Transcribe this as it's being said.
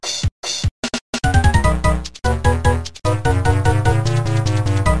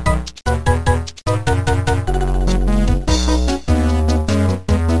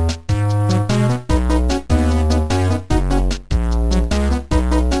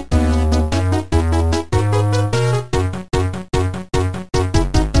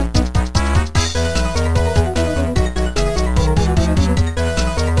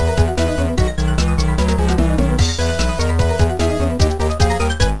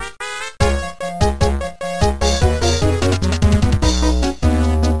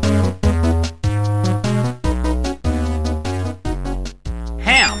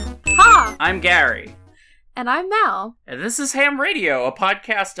Gary. And I'm Mal. And this is Ham Radio, a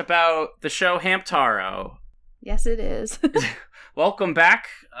podcast about the show Hamtaro. Yes, it is. Welcome back,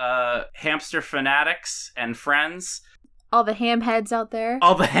 hamster fanatics and friends. All the ham heads out there.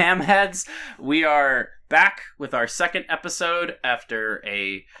 All the ham heads. We are back with our second episode after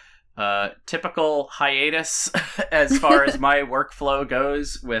a typical hiatus as far as my workflow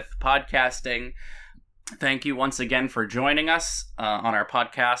goes with podcasting. Thank you once again for joining us on our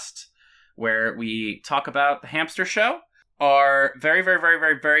podcast where we talk about the hamster show. Our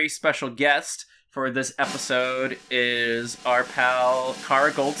very special guest for this episode is our pal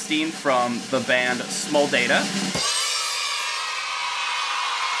Karah Goldstein from the band Smol.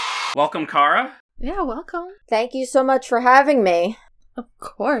 Welcome, Karah. Yeah, welcome. Thank you so much for having me. Of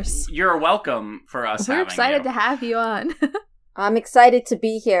course. You're welcome for us having you. We're excited to have you on. I'm excited to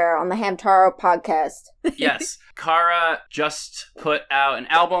be here on the Hamtaro podcast. Yes. Karah just put out an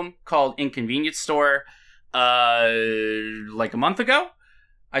album called Inconvenience Store like a month ago.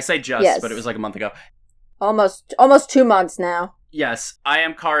 I say just, yes. But it was like a month ago. Almost 2 months now. Yes, I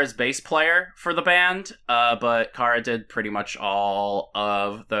am Karah's bass player for the band, but Karah did pretty much all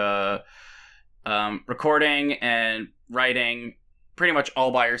of the recording and writing pretty much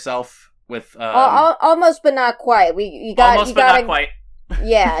all by herself. With almost but not quite. Not quite.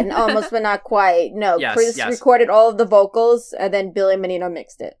 Yeah, almost but not quite. No, yes, Chris yes. recorded all of the vocals, and then Billy Menino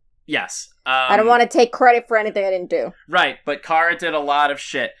mixed it. Yes. I don't want to take credit for anything I didn't do. Right, but Karah did a lot of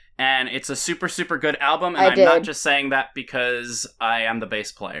shit, and it's a super good album, and I'm not just saying that because I am the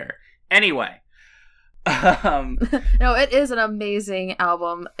bass player. Anyway. No, it is an amazing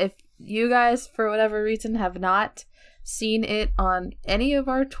album. If you guys, for whatever reason, have not seen it on any of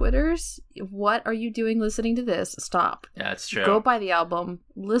our Twitters, what are you doing listening to this? Stop. Yeah, it's true. Go buy the album,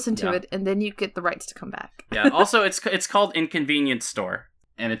 listen to it, and then you get the rights to come back. Yeah, also it's called Inconvenience Store,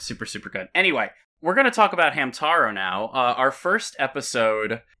 and it's super good. Anyway, we're going to talk about Hamtaro now. Our first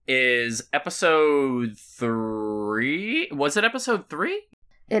episode is episode 3. Was it episode 3?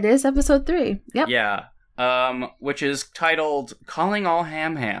 It is episode 3. Yep. Yeah. Which is titled Calling All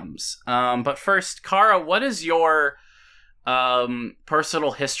Ham-Hams. But first, Karah, what is your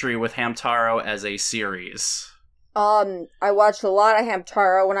personal history with Hamtaro as a series? I watched a lot of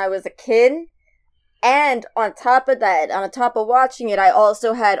Hamtaro when I was a kid, and on top of watching it, I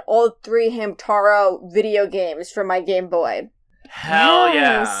also had all 3 Hamtaro video games for my Game Boy. Hell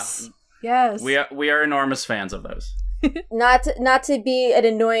yes. Yes. We are enormous fans of those. Not to be an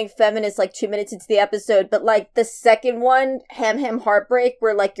annoying feminist like 2 minutes into the episode, but like the second one, Ham Heartbreak,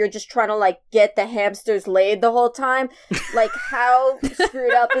 where like you're just trying to like get the hamsters laid the whole time. Like how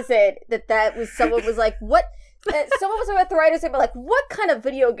screwed up is it that was someone was like, what? Someone was with the writers and like, what kind of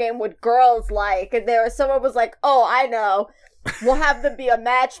video game would girls like? And someone was like, oh, I know. We'll have them be a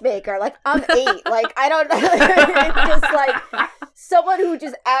matchmaker. Like, I'm 8. Like, I don't know. It's just like someone who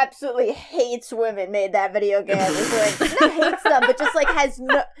just absolutely hates women made that video game. It's like, not hates them, but just like has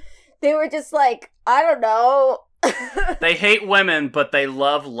no. They were just like, I don't know. They hate women, but they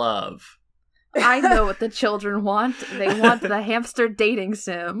love. I know what the children want. They want the hamster dating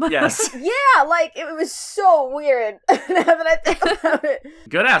sim. Yes. Yeah, like, it was so weird. Now that I think about it.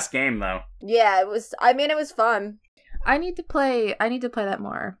 Good ass game, though. Yeah, it was. I mean, it was fun. I need to play that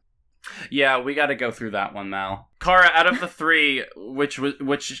more. Yeah, we got to go through that one now. Karah, out of the 3, which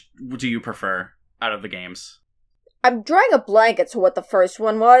do you prefer out of the games? I'm drawing a blank as to what the first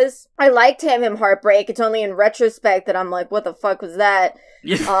one was. I liked Ham Heartbreak. It's only in retrospect that I'm like, what the fuck was that?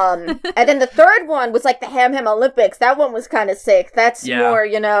 Yeah. And then the third one was like the Ham Olympics. That one was kind of sick. That's more,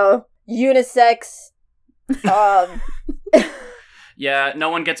 unisex. Yeah, no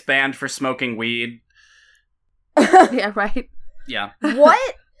one gets banned for smoking weed. Yeah, right. Yeah.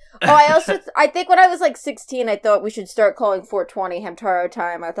 What? Oh, I think when I was like 16, I thought we should start calling 420 Hamtaro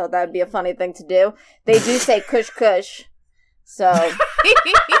time. I thought that would be a funny thing to do. They do say kush kush. So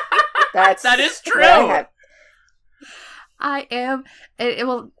that is true. I am. It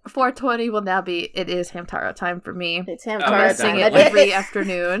will 420 will now be. It is Hamtaro time for me. It's Hamtaro time. I'm gonna sing it every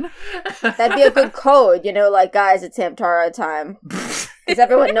afternoon. That'd be a good code, like guys, it's Hamtaro time, because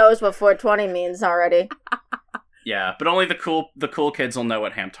everyone knows what 420 means already. Yeah, but only the cool kids will know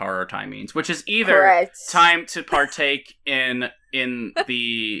what Hamtaro time means, which is either time to partake in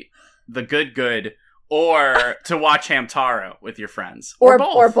the good, or to watch Hamtaro with your friends, or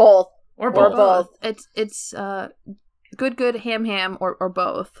both. It's good ham or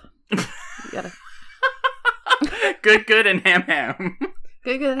both. You gotta good and ham.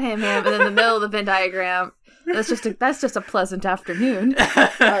 Good and ham, and in the middle of the Venn diagram. That's just a pleasant afternoon.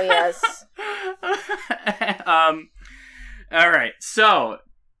 Oh yes. All right. So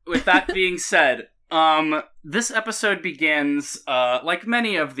with that being said, this episode begins, like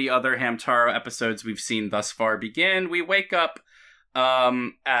many of the other Hamtaro episodes we've seen thus far begin. We wake up,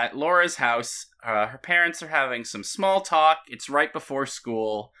 at Laura's house. Her parents are having some small talk. It's right before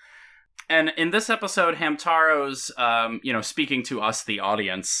school. And in this episode, Hamtaro's, speaking to us, the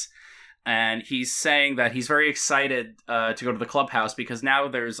audience. And he's saying that he's very excited to go to the clubhouse because now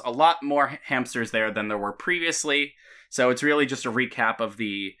there's a lot more hamsters there than there were previously. So it's really just a recap of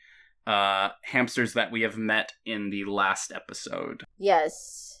the hamsters that we have met in the last episode.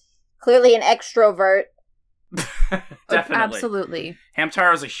 Yes. Clearly an extrovert. Definitely. Absolutely.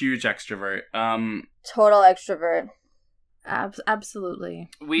 Hamtaro's a huge extrovert. Total extrovert. Absolutely.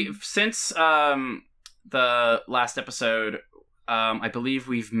 Since the last episode, I believe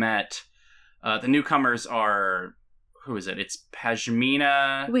we've met... the newcomers are, who is it? It's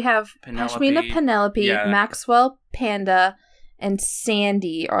Pashmina. We have Pashmina, Penelope, Maxwell, Panda, and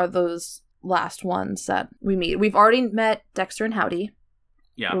Sandy are those last ones that we meet. We've already met Dexter and Howdy.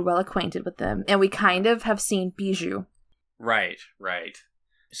 Yeah. We're well acquainted with them. And we kind of have seen Bijou. Right.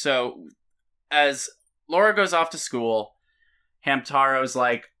 So, as Laura goes off to school, Hamtaro's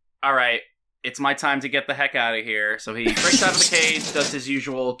like, all right, it's my time to get the heck out of here. So he breaks out of the cage, does his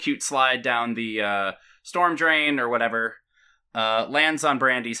usual cute slide down the storm drain or whatever, lands on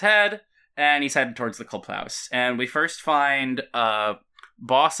Brandy's head, and he's headed towards the clubhouse. And we first find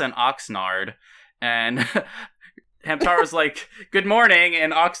Boss and Oxnard, and Hamtaro's like, good morning,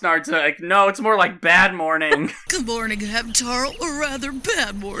 and Oxnard's like, no, it's more like bad morning. Good morning, Hamtaro, or rather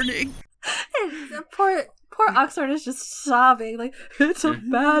bad morning. And poor Oxnard is just sobbing, like, it's a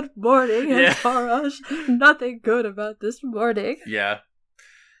bad morning, Hamtaro. Nothing good about this morning. Yeah.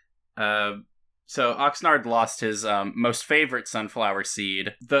 So Oxnard lost his most favorite sunflower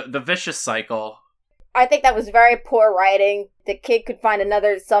seed, the vicious cycle. I think that was very poor writing. The kid could find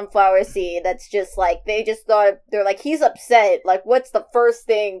another sunflower seed that's just like, they just thought, they're like, he's upset. Like, what's the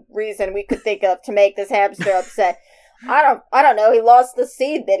first reason we could think of to make this hamster upset? I don't know. He lost the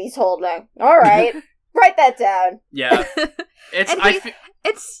seed that he's holding. All right. Write that down. Yeah.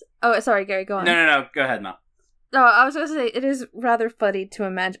 Oh, sorry, Gary, go on. No. Go ahead, Mel. No, I was going to say, it is rather funny to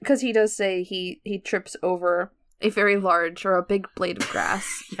imagine, because he does say he trips over a very large or a big blade of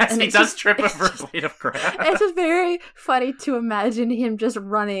grass. Yes, he does trip over a blade of grass. It's just very funny to imagine him just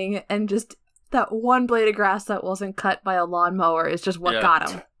running and just that one blade of grass that wasn't cut by a lawnmower is just what got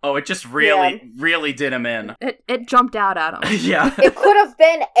him. Oh, it just really did him in. It jumped out at him. Yeah. It could have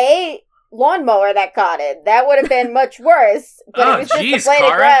been a lawnmower that got it. That would have been much worse. But it was just a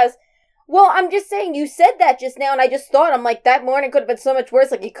blade of grass. Well, I'm just saying, you said that just now, and I just thought, I'm like, that morning could have been so much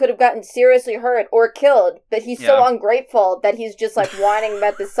worse. Like, he could have gotten seriously hurt or killed. But he's so ungrateful that he's just, like, whining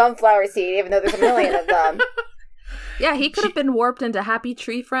about the sunflower seed, even though there's a million of them. Yeah, he could have been warped into Happy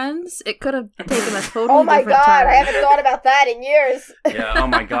Tree Friends. It could have taken a totally different Oh my god, turn. I haven't thought about that in years. Yeah, oh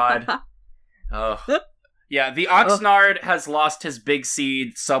my god. Oh. Yeah, the Oxnard has lost his big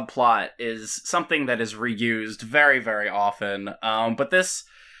seed subplot is something that is reused very, very often. But this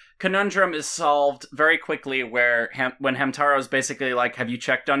conundrum is solved very quickly when Hamtaro's basically like, have you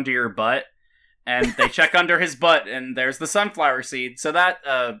checked under your butt? And they check under his butt, and there's the sunflower seed. So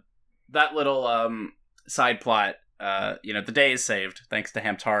that little side plot, the day is saved thanks to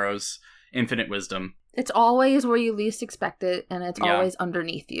Hamtaro's infinite wisdom. It's always where you least expect it, and it's always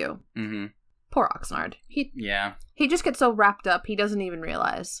underneath you. Mm-hmm. Poor Oxnard. He just gets so wrapped up, he doesn't even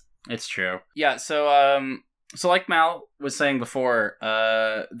realize. It's true. Yeah, so like Mal was saying before,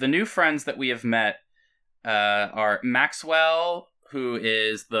 the new friends that we have met are Maxwell, who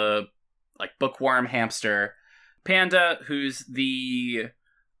is the bookworm hamster, Panda, who's the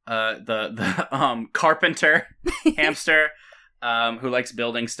carpenter hamster, who likes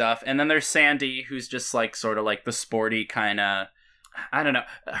building stuff, and then there's Sandy, who's just like sort of like the sporty kind of, I don't know.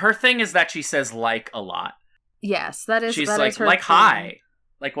 Her thing is that she says like a lot. Yes, that is. She's that like is her like thing. hi,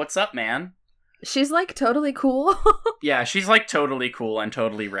 like what's up, man? She's like totally cool. Yeah, she's like totally cool and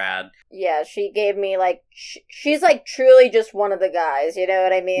totally rad. Yeah, she gave me like she's like truly just one of the guys. You know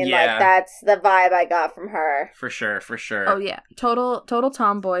what I mean? Yeah. Like that's the vibe I got from her. For sure. Oh yeah, total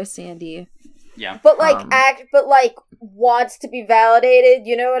tomboy Sandy. Yeah, but like wants to be validated.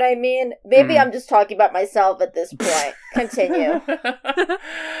 You know what I mean? Maybe I'm just talking about myself at this point. Continue.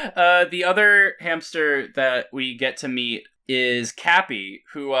 The other hamster that we get to meet is Cappy,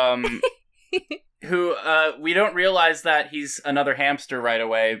 who we don't realize that he's another hamster right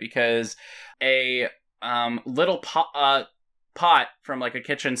away because a little pot from like a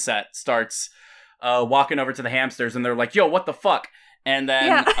kitchen set starts walking over to the hamsters, and they're like, "Yo, what the fuck?" And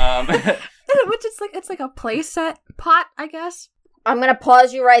then which it's like a play set pot, I guess. I'm gonna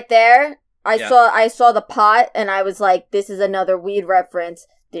pause you right there. I saw the pot, and I was like, this is another weed reference.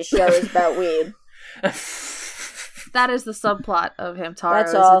 This show is about weed. That is the subplot of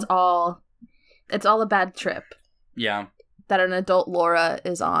Hamtaro. That's all. It's all a bad trip. Yeah. That an adult Laura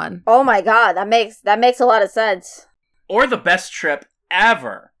is on. Oh my god, that makes a lot of sense. Or the best trip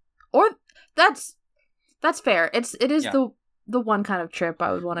ever. Or that's fair. It is the one kind of trip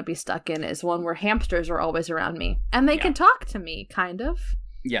I would want to be stuck in, is one where hamsters are always around me and they can talk to me, kind of.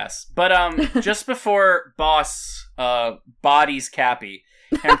 Yes, but just before Boss bodies Cappy,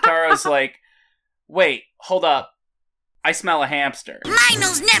 Hamtaro's like, "Wait, hold up. I smell a hamster." My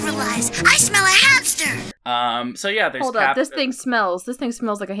nose never lies. I smell a hamster. So yeah, there's hold up. This thing smells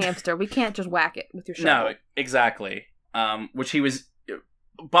like a hamster. We can't just whack it with your shovel. No, exactly. Which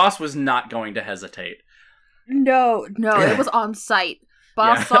Boss was not going to hesitate. No, it was on sight.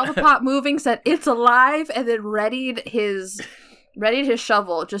 Boss saw the pot moving, said it's alive, and then readied his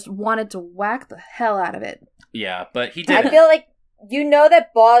shovel. Just wanted to whack the hell out of it. Yeah, but he didn't. I feel like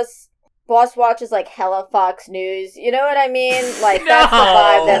that Boss watches like hella Fox News. You know what I mean? Like that's the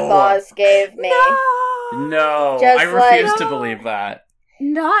vibe that Boss gave me. No, just I refuse to believe that.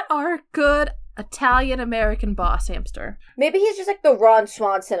 Not our good Italian-American boss hamster. Maybe he's just like the Ron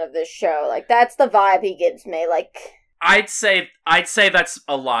Swanson of this show. Like that's the vibe he gives me. Like I'd say that's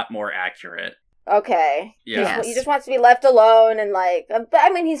a lot more accurate. Okay. Yeah. Yes. He just wants to be left alone and like,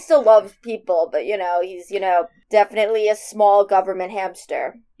 I mean, he still loves people, but he's, definitely a small government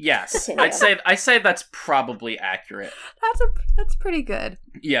hamster. Yes. Continue. I'd say that's probably accurate. That's pretty good.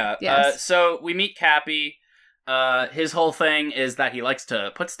 Yeah. Yes. So we meet Cappy. His whole thing is that he likes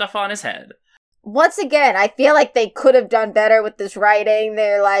to put stuff on his head. Once again, I feel like they could have done better with this writing.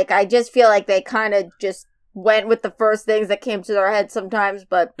 They're like, I just feel like they kind of just went with the first things that came to their head sometimes,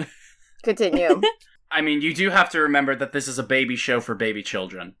 but continue. I mean, you do have to remember that this is a baby show for baby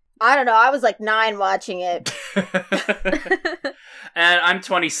children. I don't know. I was like 9 watching it. And I'm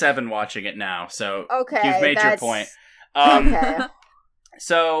 27 watching it now, so okay, you've made your point. Okay.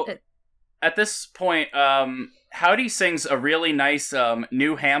 So, at this point, Howdy sings a really nice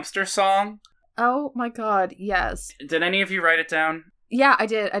new hamster song. Oh my god, yes. Did any of you write it down? Yeah, I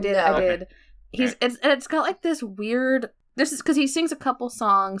did. No. I did. It's got like this weird. This is because he sings a couple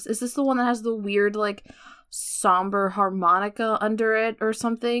songs. Is this the one that has the weird like somber harmonica under it or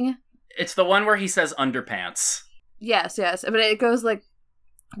something? It's the one where he says underpants. Yes. But it goes like,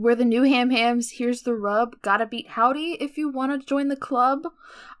 "We're the new ham-hams, here's the rub. Gotta beat Howdy if you want to join the club.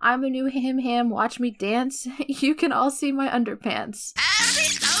 I'm a new ham-ham, watch me dance. You can all see my underpants."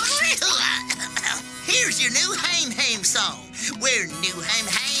 Here's your new ham-ham song. We're new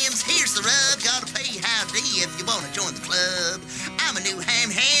ham-hams, here's the rub. Gotta pay howdy if you want to join the club. I'm a new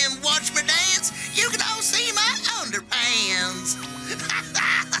ham-ham, watch me dance. You can all see my underpants.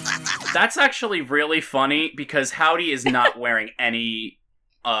 That's actually really funny because Howdy is not wearing any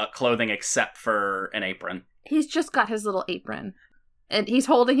clothing except for an apron. He's just got his little apron. And he's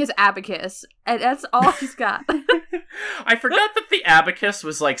holding his abacus. And that's all he's got. I forgot that the abacus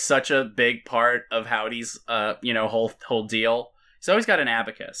was like such a big part of Howdy's whole deal. He's always got an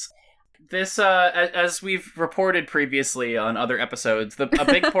abacus. This as we've reported previously on other episodes, a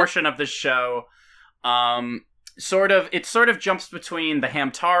big portion of the show sort of jumps between the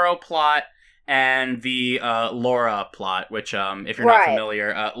Hamtaro plot and the Laura plot, which if you're not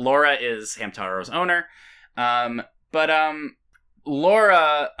familiar, Laura is Hamtaro's owner.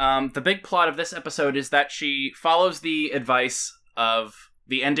 Laura, the big plot of this episode is that she follows the advice of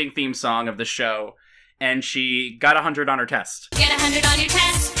the ending theme song of the show, and she got 100 on her test. Get 100 on your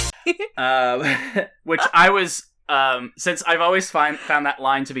test! Which I was, since I've always found that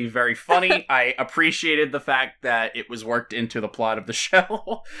line to be very funny, I appreciated the fact that it was worked into the plot of the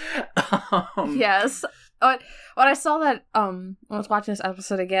show. Yes. When I saw that, when I was watching this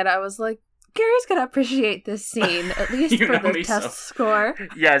episode again, I was like, Gary's gonna appreciate this scene, at least for the test score.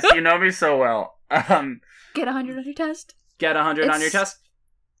 Yes, you know me so well. Get 100 on your test. Get 100 on your test.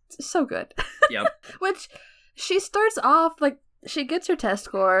 So good. Yep. Which, she starts off, like, she gets her test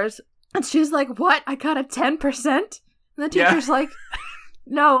scores, and she's like, what? I got a 10%? And the teacher's like,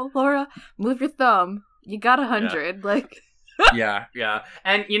 no, Laura, move your thumb. You got 100. Like... Yeah.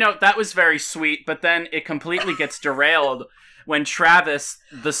 And, that was very sweet, but then it completely gets derailed when Travis,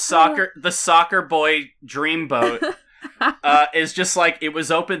 the soccer boy dreamboat, is just like, it was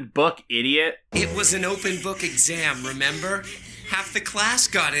open book, idiot. It was an open book exam, remember? Half the class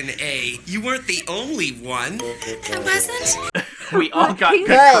got an A. You weren't the only one. I wasn't. We all got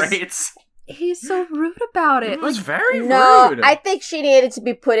good grades. He's so rude about it. It was very rude. No, I think she needed to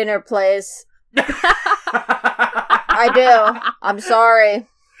be put in her place. I do. I'm sorry.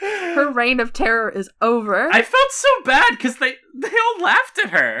 Her reign of terror is over. I felt so bad because they all laughed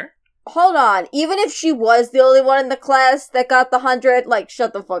at her. Hold on. Even if she was the only one in the class that got the 100, like,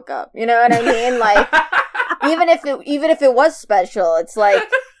 shut the fuck up. You know what I mean? Like, even if it was special, it's like,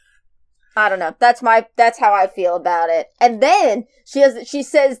 I don't know. That's how I feel about it. And then she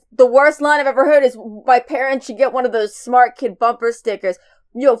says the worst line I've ever heard is my parents should get one of those smart kid bumper stickers.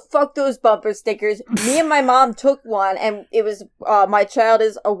 Yo, fuck those bumper stickers. Me and my mom took one, and it was, my child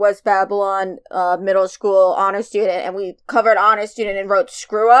is a West Babylon, middle school honor student, and we covered honor student and wrote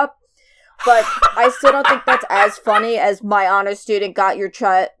screw up. But I still don't think that's as funny as my honor student got your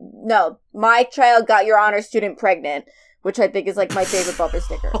child, no, my child got your honor student pregnant, which I think is like my favorite bumper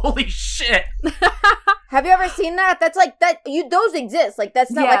sticker. Holy shit. Have you ever seen that? That's like, those exist. Like,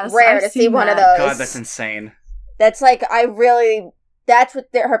 that's not Yes, like rare I've to see seen one of that. those. God, that's insane. That's like, that's what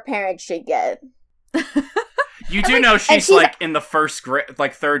her parents should get. You do know she's like in the first grade,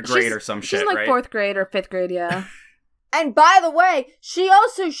 like third grade or some she's shit, in like right? 4th grade or 5th grade, yeah. And by the way, she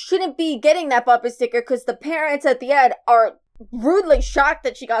also shouldn't be getting that bumper sticker because the parents at the end are rudely shocked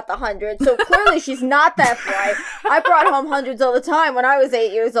that she got the 100. So clearly she's not that bright. I brought home hundreds all the time when I was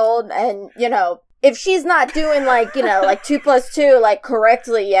 8 years old. And, you know, if she's not doing like, you know, like 2 + 2, like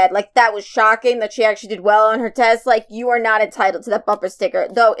correctly yet, like that was shocking that she actually did well on her test. Like, you are not entitled to that bumper sticker.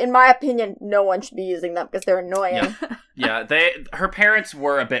 Though, in my opinion, no one should be using them because they're annoying. Yeah, her parents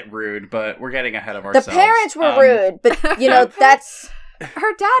were a bit rude, but we're getting ahead of ourselves. The parents were rude, but, you know, that's...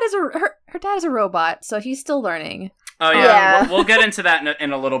 Her dad is a robot, so he's still learning. Oh, yeah. Yeah. We'll get into that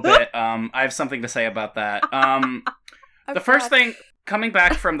in a little bit. I have something to say about that. The first thing, coming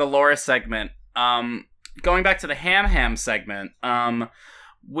back from the Laura segment, going back to the Ham segment,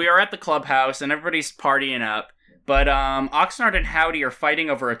 we are at the clubhouse and everybody's partying up, but Oxnard and Howdy are fighting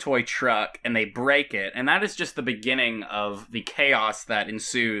over a toy truck and they break it, and that is just the beginning of the chaos that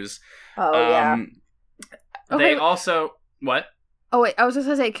ensues. Oh, yeah. They also... What? Oh, wait, I was just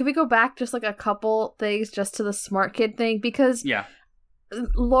going to say, can we go back just like a couple things just to the smart kid thing? Because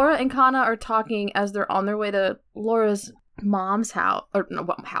Laura and Kana are talking as they're on their way to Laura's mom's house, or no,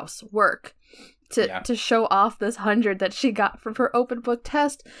 work, to show off this 100 that she got from her open book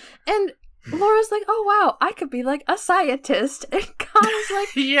test. And Laura's like, oh, wow, I could be like a scientist. And Kana's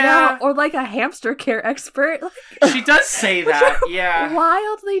like, yeah, or like a hamster care expert. Like, she does say that, yeah.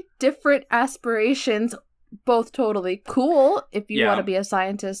 Wildly different aspirations. Both totally cool if you want to be a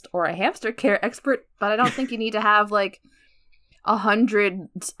scientist or a hamster care expert, but I don't think you need to have like 100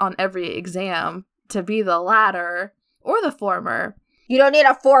 on every exam to be the latter or the former. You don't need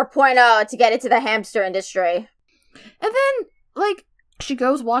a 4.0 to get into the hamster industry. And then, like, she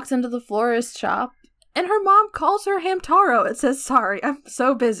walks into the florist shop, and her mom calls her Hamtaro. It says, sorry, I'm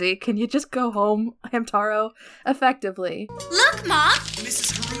so busy. Can you just go home, Hamtaro? Effectively. Look, Mom!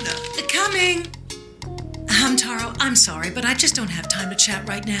 Mrs. Haruna. Coming. Hamtaro, I'm sorry, but I just don't have time to chat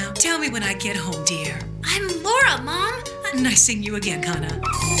right now. Tell me when I get home, dear. I'm Laura, Mom! Nice seeing you again, Kana.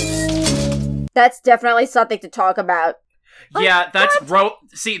 That's definitely something to talk about. Yeah,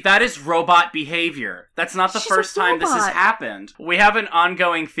 that is robot behavior. That's not the first time this has happened. We have an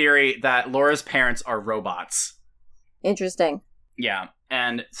ongoing theory that Laura's parents are robots. Interesting. Yeah,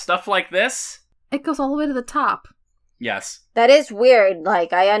 and stuff like this... It goes all the way to the top. Yes. That is weird.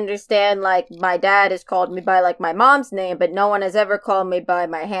 Like, I understand, like, my dad has called me by, like, my mom's name, but no one has ever called me by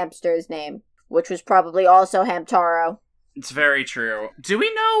my hamster's name, which was probably also Hamtaro. It's very true. Do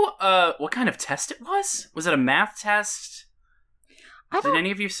we know what kind of test it was? Was it a math test? Did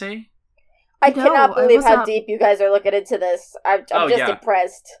any of you see? I cannot believe how deep you guys are looking into this. I'm just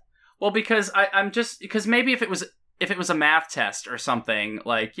impressed. Well, because because maybe if it was a math test or something,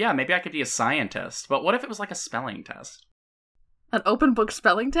 like, yeah, maybe I could be a scientist. But what if it was like a spelling test? An open book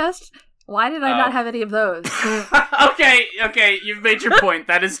spelling test? Why did I not have any of those? Okay, you've made your point.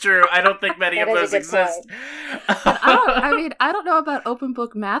 That is true. I don't think many of those exist. I don't know about open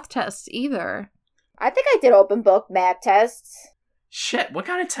book math tests either. I think I did open book math tests. Shit, what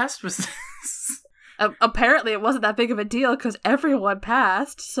kind of test was this? Apparently it wasn't that big of a deal because everyone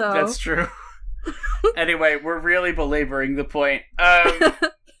passed, so... That's true. Anyway, we're really belaboring the point.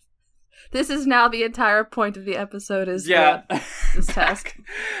 This is now the entire point of the episode is this test.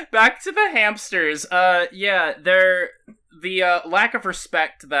 Back to the hamsters. They're the lack of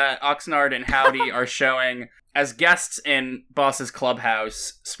respect that Oxnard and Howdy are showing as guests in Boss's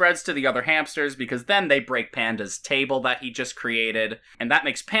clubhouse spreads to the other hamsters because then they break Panda's table that he just created, and that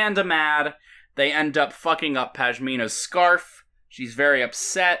makes Panda mad. They end up fucking up Pashmina's scarf. She's very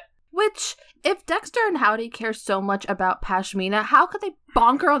upset. Which, if Dexter and Howdy care so much about Pashmina, how could they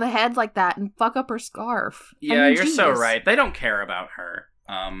bonk her on the head like that and fuck up her scarf? Yeah, you're so right. They don't care about her.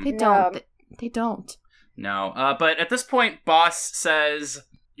 They don't. They don't. No. But at this point, Boss says,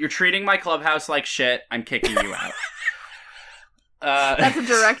 "You're treating my clubhouse like shit. I'm kicking you out." That's a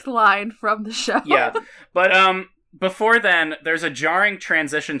direct line from the show. Yeah. But before then, there's a jarring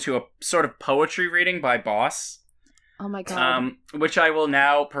transition to a sort of poetry reading by Boss. Oh my god. Which I will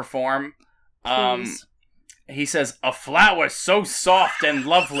now perform. Please. He says, "A flower so soft and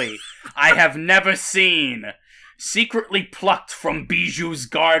lovely I have never seen, secretly plucked from Bijou's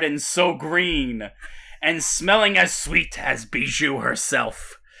garden so green, and smelling as sweet as Bijou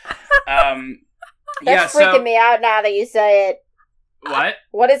herself." That's freaking me out now that you say it. What?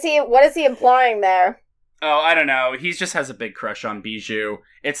 What is he implying there? Oh, I don't know. He just has a big crush on Bijou.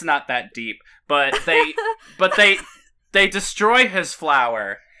 It's not that deep, but they destroy his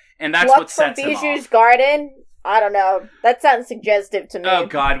flower, and that's what sets him off. Bijou's garden? I don't know. That sounds suggestive to me. Oh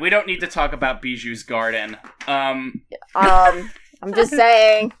god, we don't need to talk about Bijou's garden. I'm just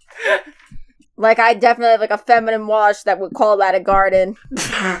saying. Like, I definitely have like a feminine wash that would call that a garden.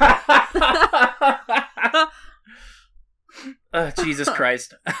 Jesus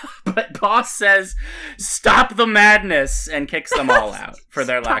Christ. But Boss says, "Stop the madness," and kicks them all out for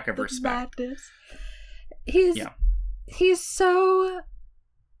their lack of respect. Madness. He's so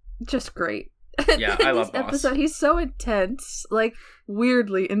just great. Yeah, I love Boss. Episode, he's so intense, like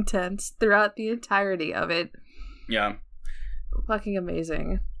weirdly intense throughout the entirety of it. Yeah. Fucking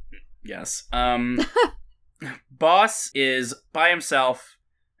amazing. Yes. Boss is by himself,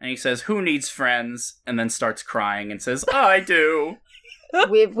 and he says, "Who needs friends?" and then starts crying and says, "I do."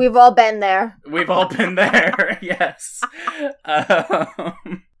 We've all been there. We've all been there, yes.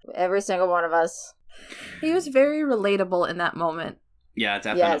 Every single one of us. He was very relatable in that moment. Yeah,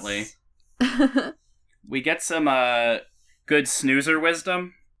 definitely. Yes. We get some good snoozer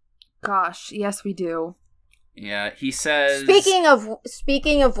wisdom. Gosh, yes we do. Yeah, he says... Speaking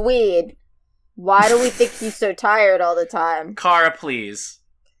of weed, why do we think he's so tired all the time? Karah, please.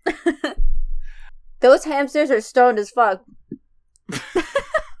 Those hamsters are stoned as fuck.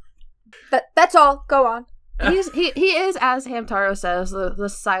 That's all. Go on. He is, as Hamtaro says, the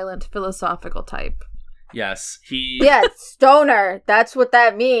silent philosophical type. Yes, he... Yeah, stoner. That's what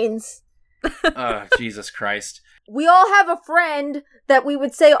that means. Jesus Christ. We all have a friend that we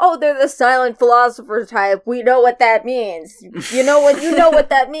would say, "Oh, they're the silent philosopher type." We know what that means. You know what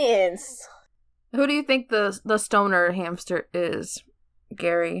that means. Who do you think the stoner hamster is,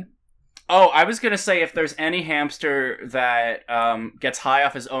 Gary? Oh, I was gonna say if there's any hamster that gets high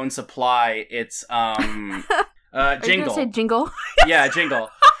off his own supply, it's Jingle. Are you gonna say Jingle? Yeah, Jingle.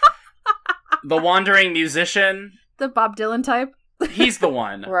 The wandering musician. The Bob Dylan type. He's the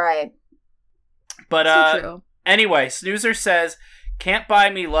one. Right. But So true. Anyway, Snoozer says, "Can't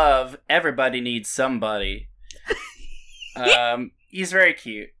buy me love. Everybody needs somebody." He's very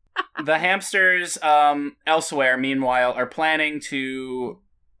cute. The hamsters elsewhere, meanwhile, are planning to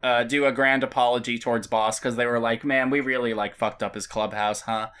do a grand apology towards Boss because they were like, "Man, we really fucked up his clubhouse,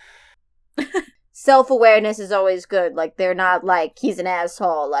 huh?" Self-awareness is always good. Like, they're not like, he's an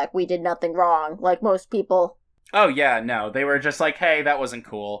asshole, like, we did nothing wrong, like most people. Oh, yeah, no. They were just like, "Hey, that wasn't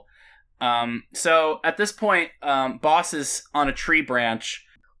cool." So at this point, Boss is on a tree branch.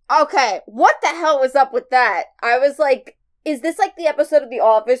 Okay, what the hell was up with that? I was like, is this like the episode of The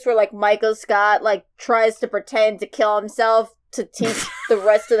Office where like Michael Scott tries to pretend to kill himself to teach the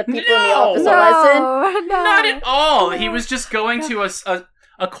rest of the people in the office a lesson? No. Not at all. He was just going to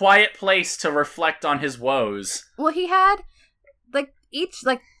a quiet place to reflect on his woes. Well, he had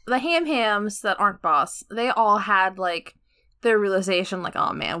the hams that aren't Boss. They all had their realization,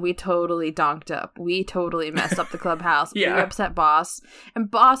 oh man, we totally donked up. We totally messed up the clubhouse. Yeah. We upset Boss. And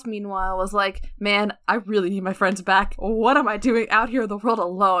Boss, meanwhile, was like, man, I really need my friends back. What am I doing out here in the world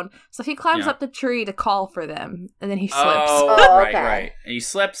alone? So he climbs up the tree to call for them, and then he slips. Oh, okay. Right. And he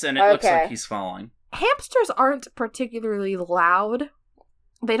slips, and it looks like he's falling. Hamsters aren't particularly loud.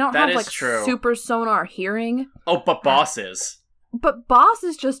 They don't have, true. super sonar hearing. Oh, but Boss is. But Boss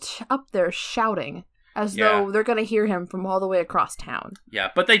is just up there shouting. As though they're going to hear him from all the way across town.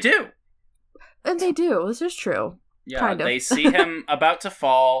 Yeah, but they do. And they do. This is true. Yeah, kind of. They see him about to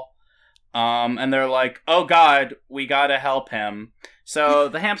fall, and they're like, "Oh God, we gotta help him." So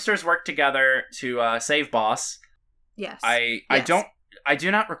the hamsters work together to save Boss. Yes. I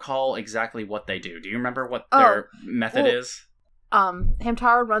do not recall exactly what they do. Do you remember what their method is?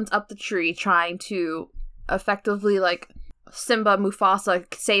 Hamtaro runs up the tree trying to effectively, Simba Mufasa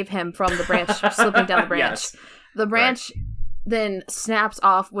save him from the branch slipping down the branch. Yes. The branch then snaps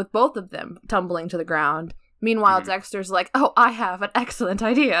off with both of them tumbling to the ground. Meanwhile, Dexter's like, oh, I have an excellent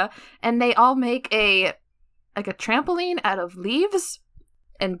idea. And they all make a trampoline out of leaves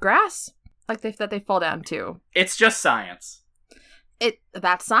and grass that they fall down to. It's just science.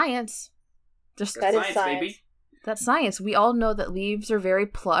 That's science. That science, is science. baby. That's science. We all know that leaves are very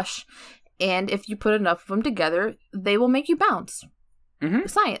plush, and if you put enough of them together, they will make you bounce. Mm-hmm.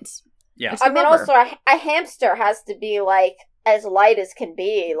 Science. Yeah. It's the rubber. Also, a hamster has to be, like, as light as can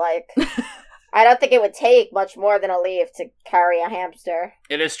be. Like, I don't think it would take much more than a leaf to carry a hamster.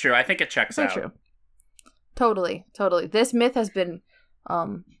 It is true. I think it checks out. True. Totally. This myth has been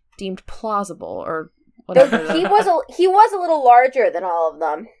deemed plausible, or whatever. He was a little larger than all of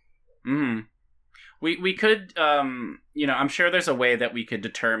them. Mm. We could, I'm sure there's a way that we could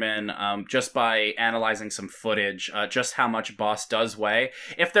determine, just by analyzing some footage, just how much Boss does weigh.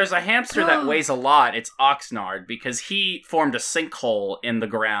 If there's a hamster that weighs a lot, it's Oxnard, because he formed a sinkhole in the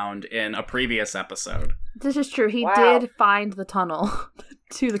ground in a previous episode. This is true. He did find the tunnel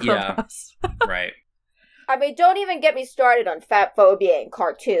to the clubhouse. Yeah, right. I mean, don't even get me started on fat phobia in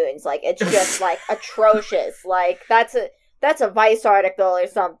cartoons. Like, it's just, like, atrocious. Like, that's a Vice article or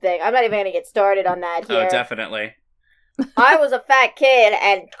something. I'm not even going to get started on that here. Oh, definitely. I was a fat kid,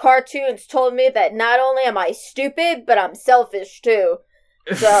 and cartoons told me that not only am I stupid, but I'm selfish, too.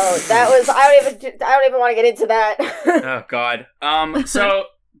 So, that was... I don't even want to get into that. Oh, God. So...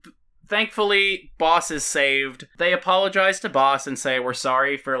 Thankfully, Boss is saved. They apologize to Boss and say, we're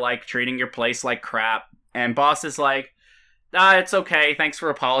sorry for, like, treating your place like crap. And Boss is like, it's okay. Thanks for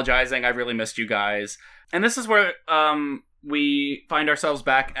apologizing. I really missed you guys. And this is where we find ourselves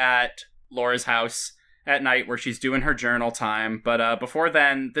back at Laura's house at night where she's doing her journal time. But before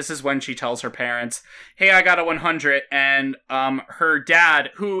then, this is when she tells her parents, hey, I got a 100. And her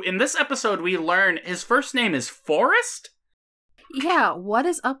dad, who in this episode we learn his first name is Forrest? Yeah, what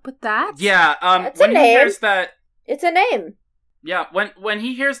is up with that? Yeah, That's when a name. he hears that... It's a name. Yeah, when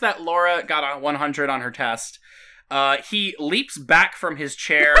he hears that Laura got a 100 on her test, he leaps back from his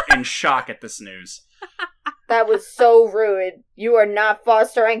chair in shock at this news. That was so rude. You are not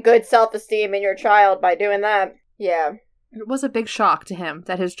fostering good self-esteem in your child by doing that. Yeah. It was a big shock to him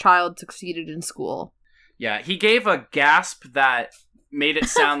that his child succeeded in school. Yeah, he gave a gasp that made it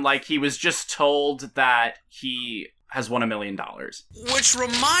sound like he was just told that he has won $1 million. Which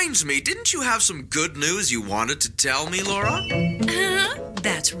reminds me, didn't you have some good news you wanted to tell me, Laura?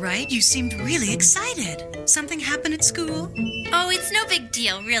 That's right. You seemed really excited. Something happened at school? Oh, it's no big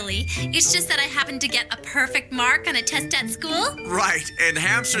deal, really. It's just that I happened to get a perfect mark on a test at school. Right, and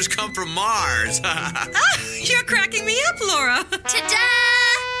hamsters come from Mars. You're cracking me up, Laura. Ta-da!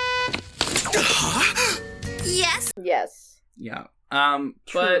 Yes. Yes. Yeah.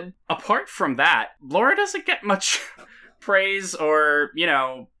 But apart from that, Laura doesn't get much praise or,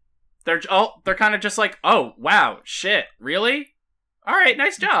 they're kind of just like, oh, wow, shit, really? All right,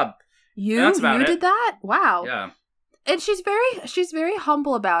 nice job. You it. did that? Wow. Yeah. And she's very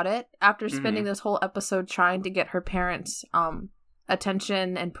humble about it after spending this whole episode trying to get her parents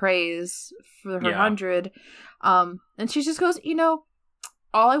attention and praise for her 100. And she just goes,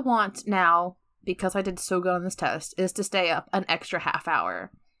 all I want now, because I did so good on this test, is to stay up an extra half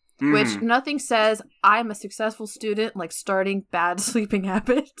hour. Which nothing says I'm a successful student like starting bad sleeping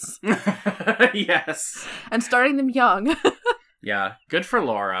habits. Yes. And starting them young. Yeah. Good for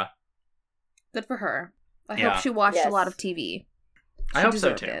Laura. Good for her. I hope she watched a lot of TV. I hope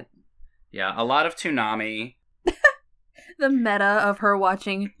so too. It. Yeah, a lot of Toonami. The meta of her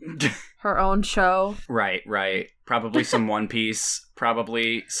watching her own show. Right. Probably some One Piece.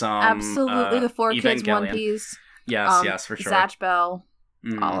 Probably some absolutely the 4Kids One Piece. Yes, for sure. Zatch Bell.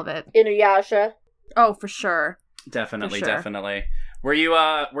 All of it. Inuyasha. Oh, for sure. Definitely. Were you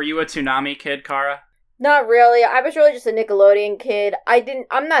a Toonami kid, Karah? Not really. I was really just a Nickelodeon kid.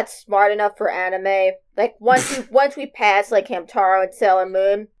 I'm not smart enough for anime. Like, once we passed, like, Hamtaro and Sailor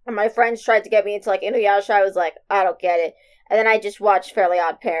Moon, and my friends tried to get me into, like, Inuyasha, I was like, I don't get it. And then I just watched Fairly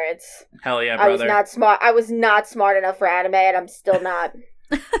Odd Parents. Hell yeah, brother. I was not smart enough for anime, and I'm still not.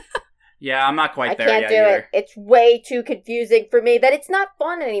 Yeah, I'm not quite there yet. I can't do it. It's way too confusing for me that it's not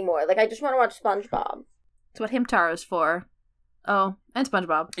fun anymore. Like, I just want to watch SpongeBob. That's what Hamtaro's for. Oh, and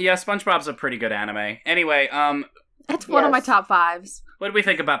SpongeBob. Yeah, SpongeBob's a pretty good anime. Anyway, it's one of my top 5s. What did we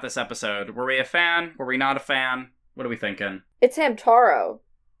think about this episode? Were we a fan? Were we not a fan? What are we thinking? It's Hamtaro.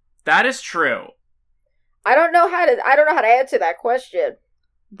 That is true. I don't know how to answer that question.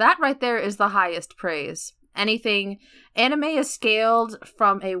 That right there is the highest praise. Anime is scaled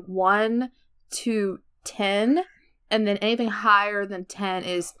from a 1 to 10, and then anything higher than 10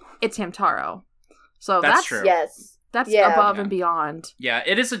 it's Hamtaro. So that's true. Yes. That's Yeah. above and beyond. Yeah,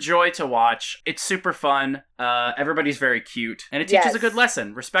 it is a joy to watch. It's super fun. Everybody's very cute. And it teaches Yes. a good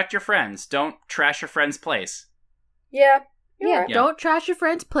lesson. Respect your friends. Don't trash your friend's place. Yeah. Yeah, right. don't trash your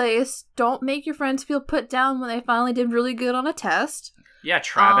friend's place. Don't make your friends feel put down when they finally did really good on a test. Yeah,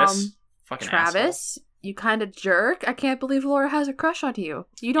 Travis. Fucking Travis, you kind of jerk. I can't believe Laura has a crush on you.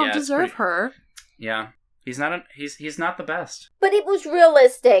 You don't Yeah, it's deserve her. asshole. Yeah. He's not the best. But it was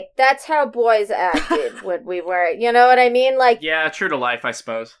realistic. That's how boys acted when we were, you know what I mean? Like, Yeah, true to life, I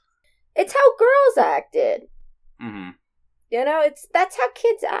suppose. it's how girls acted. Mm-hmm. You know, that's how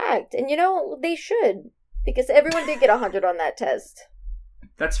kids act. And you know, they should. Because everyone did get 100 on that test.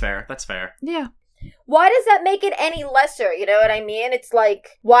 That's fair. Yeah. Why does that make it any lesser? You know what I mean? It's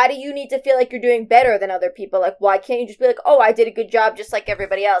like, why do you need to feel like you're doing better than other people? Like, why can't you just be like, oh, I did a good job just like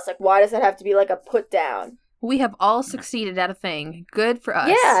everybody else? Like, why does that have to be like a put down? We have all succeeded at a thing. Good for us.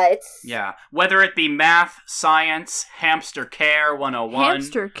 Yeah, it's... Yeah. Whether it be math, science, hamster care 101.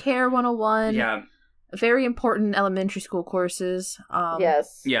 Hamster Care 101. Yeah. Very important elementary school courses.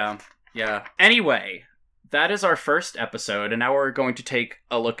 Yes. Yeah. Anyway, that is our first episode, and now we're going to take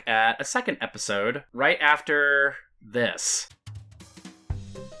a look at a second episode right after this.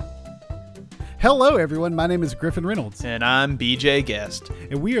 Hello, everyone. My name is Griffin Reynolds, And I'm BJ Guest.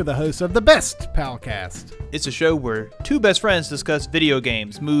 and we are the hosts of the Best Palcast. It's a show where two best friends discuss video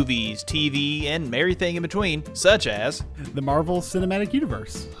games, movies, TV, and everything in between, such as The Marvel Cinematic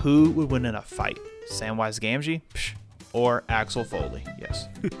Universe. who would win in a fight, Samwise Gamgee Psh, or Axel Foley. Yes.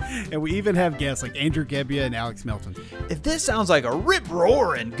 And we even have guests like Andrew Gebbia and Alex Melton. If this sounds like a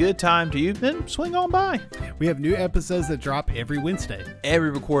rip-roaring good time to you, then swing on by. We have new episodes that drop every Wednesday. And we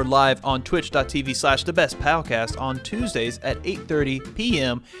record live on twitch.tv/thebestpalcast on Tuesdays at 8:30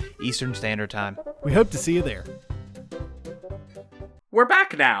 p.m. Eastern Standard Time. We hope to see you there. We're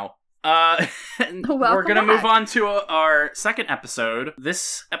back now. And we're Welcome gonna move back. on to our second episode.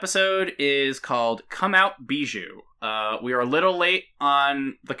 This episode is called Come Out Bijou. We are a little late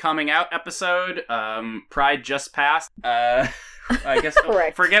on the coming out episode. Pride just passed. I guess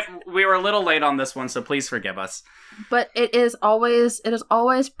Correct. we were a little late on this one, so please forgive us. But it is always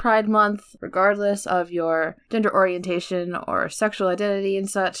Pride Month, regardless of your gender orientation or sexual identity and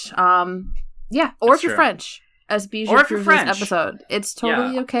such. Yeah, or That's if you're true. French, as Bijou Or if you're proves this French. episode. It's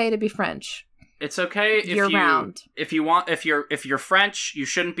totally Yeah. okay to be French. It's okay if Year-round. if you're French, you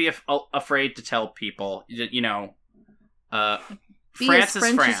shouldn't be afraid to tell people. You know, Be France as is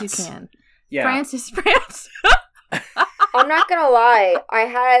French France. as you can. Yeah. France is France. I'm not gonna lie. I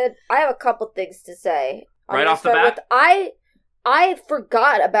have a couple things to say. I'm Right gonna off the start bat? I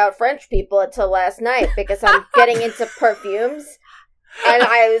forgot about French people until last night because I'm getting into perfumes, and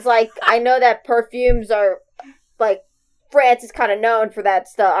I was like, I know that perfumes are like France is kind of known for that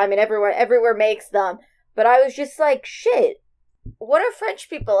stuff. I mean, everywhere makes them, but I was just like, shit. What are French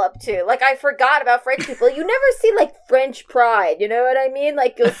people up to? Like, I forgot about French people. You never see, like, French pride, you know what I mean?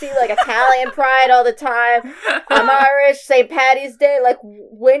 Like, you'll see, like, Italian pride all the time. I'm Irish, St. Patty's Day. Like,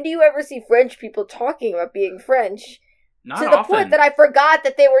 when do you ever see French people talking about being French? Not to the often. point that I forgot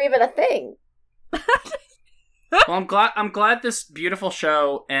that they were even a thing. Well, I'm glad this beautiful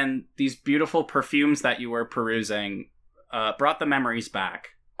show and these beautiful perfumes that you were perusing brought the memories back.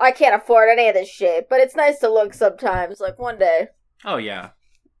 I can't afford any of this shit, but it's nice to look sometimes, like, one day. Oh yeah.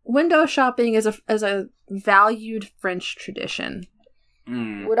 Window shopping is a valued French tradition.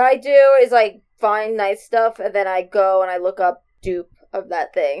 Mm. What I do is I find nice stuff, and then I go and I look up dupe of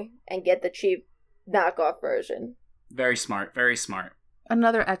that thing and get the cheap knockoff version. Very smart. Very smart.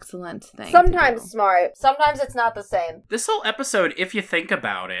 Another excellent thing. Sometimes to do. smart. Sometimes it's not the same. This whole episode, if you think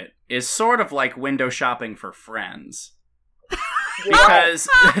about it, is sort of like window shopping for friends. Because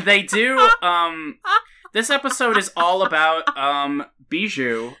they do, this episode is all about,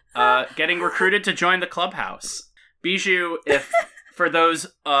 Bijou, getting recruited to join the clubhouse. Bijou, for those,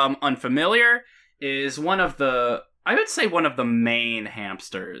 unfamiliar, is one of the main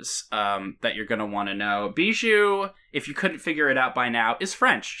hamsters, that you're gonna want to know. Bijou, if you couldn't figure it out by now, is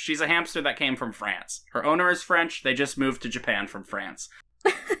French. She's a hamster that came from France. Her owner is French, they just moved to Japan from France.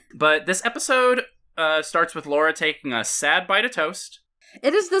 But this episode, starts with Laura taking a sad bite of toast.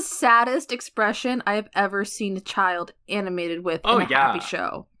 It is the saddest expression I have ever seen a child animated with in a happy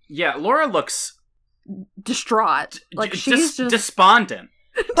show. Yeah, Laura looks Distraught. Like, she's just... despondent.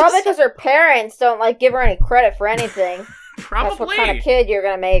 Probably because her parents don't, like, give her any credit for anything. Probably. That's what kind of kid you're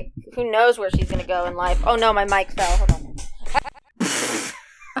gonna make. Who knows where she's gonna go in life. Oh no, my mic fell. Hold on.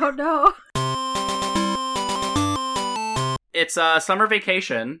 Oh no. It's a summer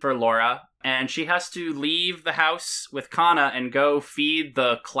vacation for Laura, and she has to leave the house with Kana and go feed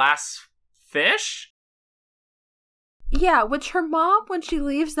the class fish? Yeah, which her mom, when she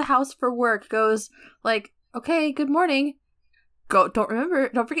leaves the house for work, goes like, okay, good morning. Don't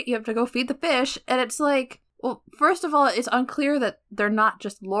forget you have to go feed the fish. And it's like, well, first of all, it's unclear that they're not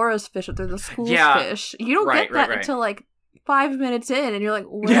just Laura's fish, but they're the school's fish. You don't get that until like 5 minutes in, and you're like,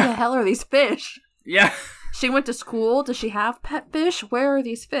 where the hell are these fish? Yeah. She went to school. Does she have pet fish? Where are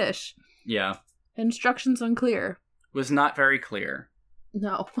these fish? Yeah. Instructions unclear. Was not very clear.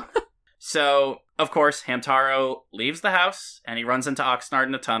 No. So, of course, Hamtaro leaves the house, and he runs into Oxnard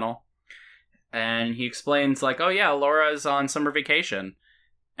in the tunnel. And he explains, like, oh yeah, Laura's on summer vacation.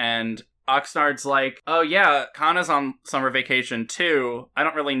 And Oxnard's like, oh yeah, Kana's on summer vacation too. I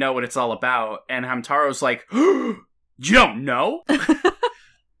don't really know what it's all about. And Hamtaro's like, you don't know?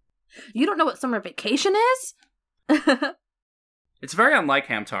 You don't know what summer vacation is? It's very unlike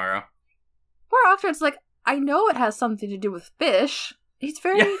Hamtaro. Poor Oxnard's like, I know it has something to do with fish. He's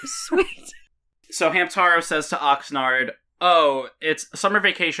very sweet. So Hamtaro says to Oxnard, oh, it's summer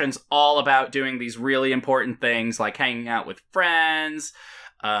vacation's all about doing these really important things like hanging out with friends,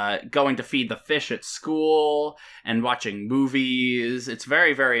 going to feed the fish at school, and watching movies. It's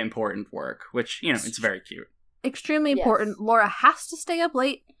very, very important work, which, it's very cute. Extremely important. Laura has to stay up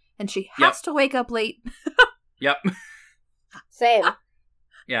late, and she has to wake up late. Yep. Same.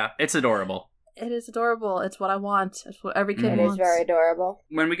 Yeah, it's adorable. It is adorable. It's what I want. It's what every kid wants. It is very adorable.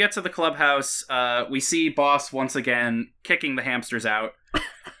 When we get to the clubhouse, we see Boss once again kicking the hamsters out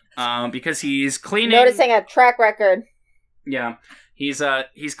because he's cleaning. Noticing a track record. Yeah, he's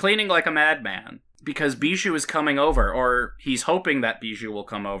cleaning like a madman because Bijou is coming over, or he's hoping that Bijou will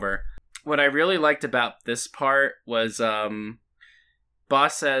come over. What I really liked about this part was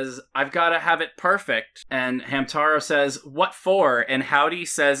Boss says, I've got to have it perfect. And Hamtaro says, what for? And Howdy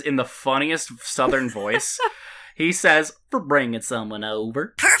says in the funniest southern voice, he says, for bringing someone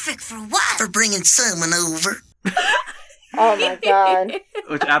over. Perfect for what? For bringing someone over. Oh my god.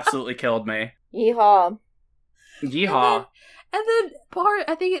 Which absolutely killed me. Yeehaw. Yeehaw. And then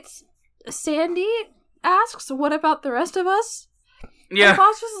I think it's Sandy asks, what about the rest of us? Yeah. And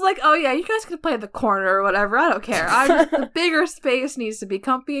Boss was like, oh yeah, you guys can play in the corner or whatever. I don't care. The bigger space needs to be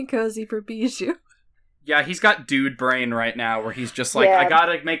comfy and cozy for Bijou. Yeah, he's got dude brain right now where he's just like, I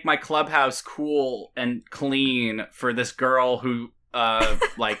gotta make my clubhouse cool and clean for this girl who, I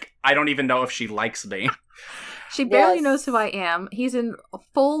don't even know if she likes me. She barely knows who I am. He's in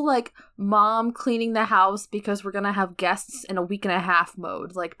full, mom cleaning the house because we're gonna have guests in a week and a half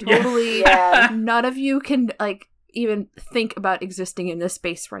mode. Totally, none of you can, even think about existing in this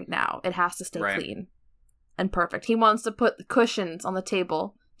space right now. It has to stay clean and perfect. He wants to put the cushions on the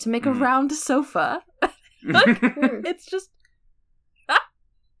table to make a round sofa. It's just...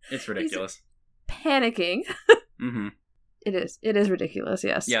 It's ridiculous. He's panicking. Mm-hmm. It is ridiculous,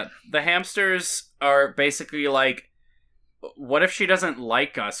 yes. Yeah, the hamsters are basically like, what if she doesn't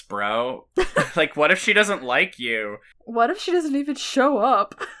like us, bro? What if she doesn't like you? What if she doesn't even show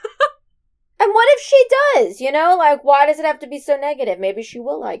up? And what if she does, why does it have to be so negative? Maybe she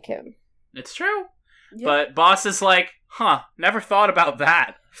will like him. It's true. Yep. But Boss is like, never thought about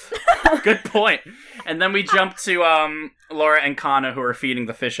that. Good point. And then we jump to Laura and Kana, who are feeding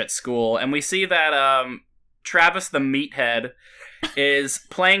the fish at school, and we see that Travis the meathead is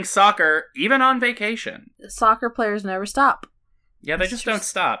playing soccer even on vacation. Soccer players never stop. Yeah, they just don't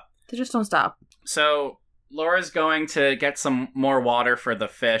stop. They just don't stop. So Laura's going to get some more water for the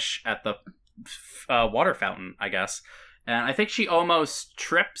fish at the water fountain, I guess. And I think she almost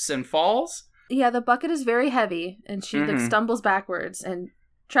trips and falls. Yeah, the bucket is very heavy, and she stumbles backwards, and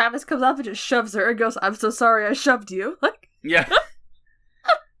Travis comes up and just shoves her and goes, I'm so sorry I shoved you. Yeah.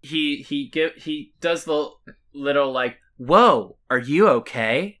 He does the little, whoa, are you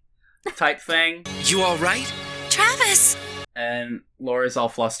okay? type thing. You all right? Travis! And Laura's all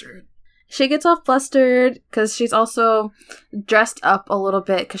flustered. She gets all flustered because she's also dressed up a little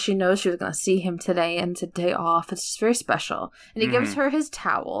bit because she knows she was going to see him today and it's a day off. It's just very special. And he gives her his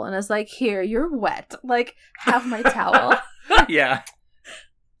towel and is like, here, you're wet. Have my towel. Yeah.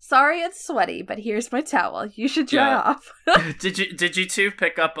 Sorry it's sweaty, but here's my towel. You should dry off. Did you two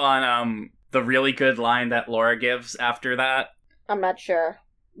pick up on the really good line that Laura gives after that? I'm not sure.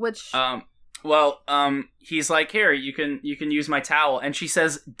 Which he's like, here, you can use my towel, and she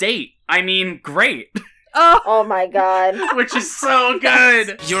says, date. I mean, great. Oh my god. Which is so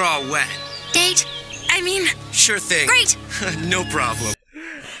good. You're all wet. Date. I mean, sure thing. Great. No problem.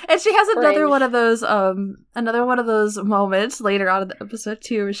 And she has another one of those moments later on in the episode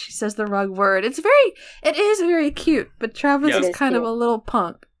too, where she says the wrong word. It is very cute, but Travis is kind of a little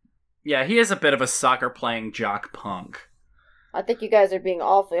punk. Yeah, he is a bit of a soccer playing jock punk. I think you guys are being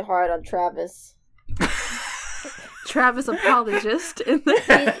awfully hard on Travis. Travis apologist in the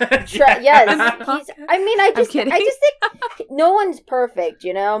yes. I just think no one's perfect,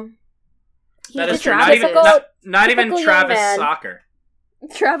 you know? That is He's true. a Not even typical young Travis man. Soccer.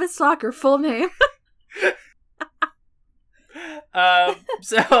 Travis Soccer, full name.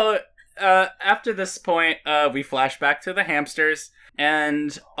 So after this point, we flash back to the hamsters,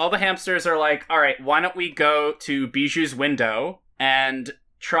 and all the hamsters are like, all right, why don't we go to Bijou's window and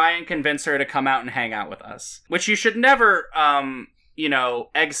try and convince her to come out and hang out with us? Which you should never,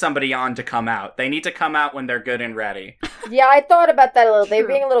 egg somebody on to come out. They need to come out when they're good and ready. Yeah, I thought about that a little. They're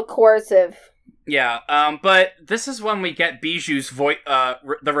True. being a little coercive. Yeah, but this is when we get Bijou's voice,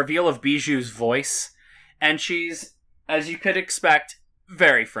 the reveal of Bijou's voice, and she's, as you could expect,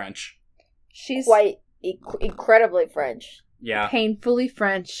 very French. She's Quite incredibly French. Yeah. painfully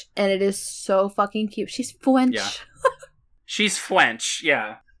French, and it is so fucking cute. She's Fwench. Yeah. She's Fwench,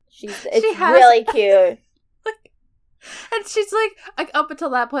 yeah. It's really cute. And she's like up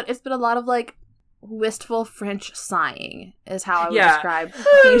until that point, it's been a lot of like wistful French sighing, is how I would describe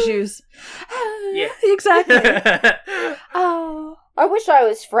Bijou's. Yeah. Exactly. Oh. I wish I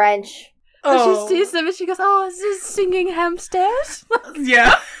was French. And she sees them and she goes, "Oh, is this singing hamsters?"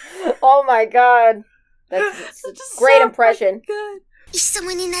 Yeah. Oh my god. That's a great so impression. Good. Is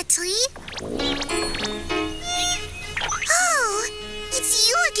someone in that tree? Oh, it's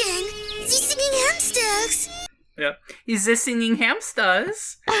you again. The singing hamsters. Yeah. Is this singing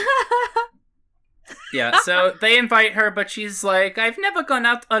hamsters? Yeah, so they invite her, but she's like, I've never gone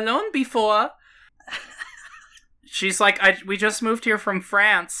out alone before. She's like, we just moved here from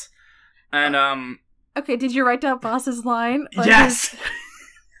France. And, Okay, did you write down Boss's line? Like, yes!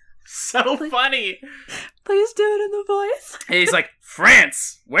 So funny! Please do it in the voice. And he's like,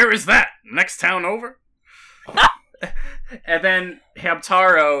 France? Where is that? Next town over? And then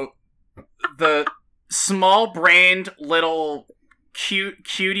Hamtaro, the small-brained little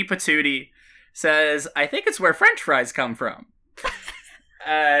cutie patootie, says, I think it's where French fries come from.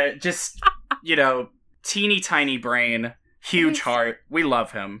 Just, teeny tiny brain, huge heart. We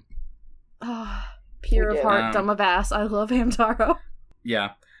love him. Oh, pure of heart, dumb of ass. I love Hamtaro.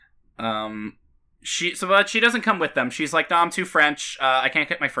 Yeah. But she doesn't come with them. She's like, no, I'm too French. I can't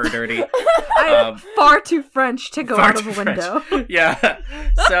get my fur dirty. I'm far too French to go out of a window. Yeah.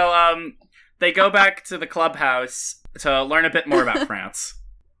 So, they go back to the clubhouse to learn a bit more about France.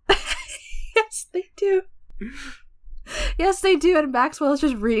 Yes, they do. Yes, they do. And Maxwell is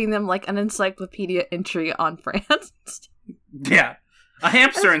just reading them like an encyclopedia entry on France. Yeah. A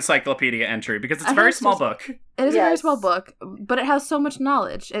hamster encyclopedia entry, because it's a very small book. It is a very small book, but it has so much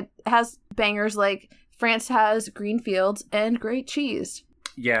knowledge. It has bangers like France has green fields and great cheese.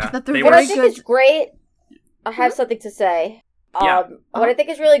 Yeah. What I think is great, I have something to say. What I think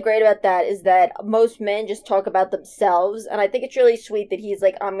is really great about that is that most men just talk about themselves, and I think it's really sweet that he's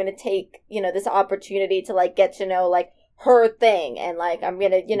like, I'm gonna take, this opportunity to, like, get to know, like, her thing, and, like, I'm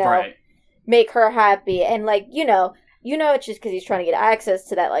gonna, make her happy, and, like, it's just because he's trying to get access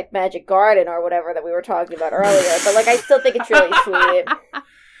to that, like, magic garden or whatever that we were talking about earlier, but, like, I still think it's really sweet.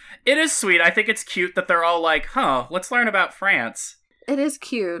 It is sweet. I think it's cute that they're all like, let's learn about France. It is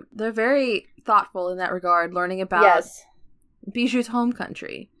cute. They're very thoughtful in that regard, learning about Bijou's home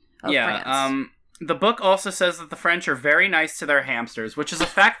country of France. The book also says that the French are very nice to their hamsters, which is a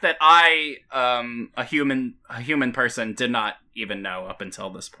fact that I, a human person, did not even know up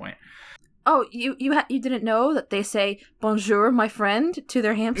until this point. Oh, you didn't know that they say "bonjour, my friend" to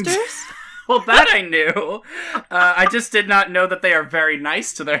their hamsters? Well, that I knew. I just did not know that they are very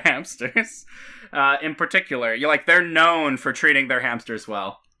nice to their hamsters. In particular, they're known for treating their hamsters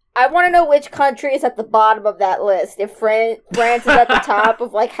well. I want to know which country is at the bottom of that list. If France is at the top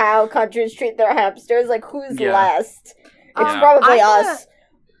of, like, how countries treat their hamsters, like, who's last? It's probably us.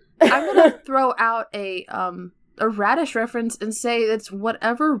 I'm gonna throw out a Radish reference and say it's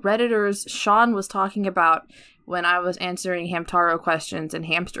whatever Redditors Sean was talking about when I was answering Hamtaro questions and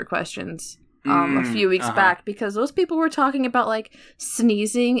hamster questions a few weeks back, because those people were talking about, like,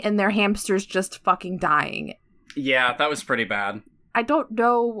 sneezing and their hamsters just fucking dying. Yeah, that was pretty bad. I don't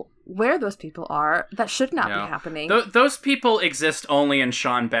know where those people are. That should not be happening. Those people exist only in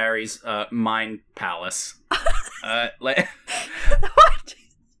Sean Barry's mind palace. What?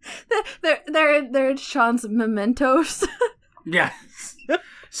 They're in Sean's mementos. Yes.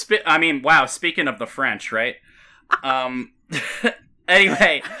 Wow, speaking of the French, right?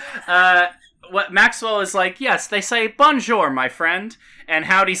 Anyway, what Maxwell is like, yes, they say bonjour, my friend. And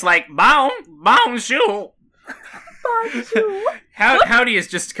Howdy's like, bonjour. Howdy is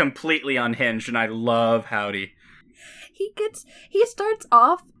just completely unhinged, and I love Howdy. He starts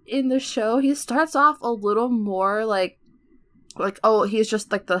off in the show, he starts off a little more like, oh, he's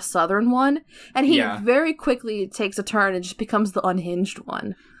just like the southern one, and he very quickly takes a turn and just becomes the unhinged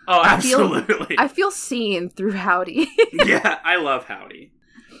one. Oh, absolutely. I feel seen through Howdy. Yeah, I love Howdy.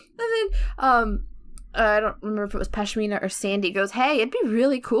 And then, I don't remember if it was Pashmina or Sandy goes, hey, it'd be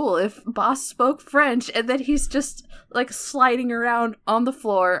really cool if Boss spoke French, and then he's just, like, sliding around on the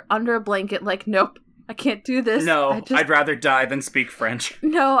floor under a blanket, like, nope, I can't do this. No, I'd rather die than speak French.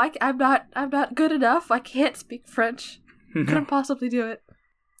 No, I'm not good enough. I can't speak French. Couldn't possibly do it.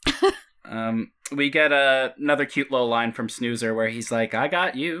 We get another cute little line from Snoozer where he's like, I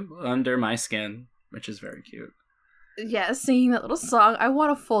got you under my skin, which is very cute. Yeah, singing that little song. I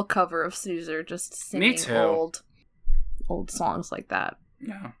want a full cover of Snoozer just singing old songs like that.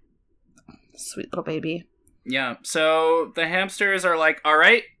 Yeah. Sweet little baby. Yeah, so the hamsters are like, all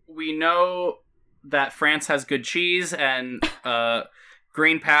right, we know that France has good cheese and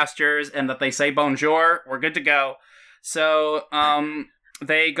green pastures and that they say bonjour. We're good to go. So,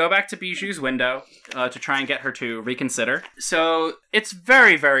 they go back to Bijou's window to try and get her to reconsider. So it's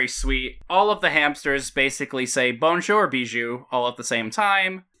very, very sweet. All of the hamsters basically say bonjour, Bijou, all at the same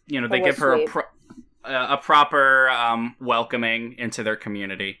time. You know, they give her a proper welcoming into their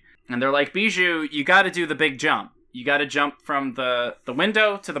community. And they're like, Bijou, you got to do the big jump. You got to jump from the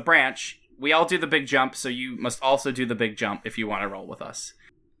window to the branch. We all do the big jump, so you must also do the big jump if you want to roll with us.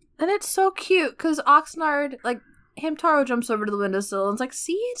 And it's so cute, because Oxnard, like, Hamtaro jumps over to the windowsill and is like,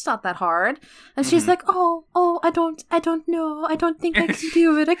 see, it's not that hard. And she's like, oh, I don't know. I don't think I can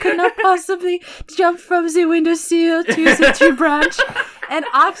do it. I could not possibly jump from the windowsill to the tree branch. And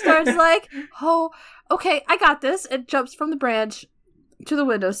Oxnard's like, oh, okay, I got this. And jumps from the branch to the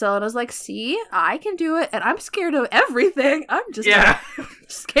windowsill and is like, see, I can do it. And I'm scared of everything. I'm just a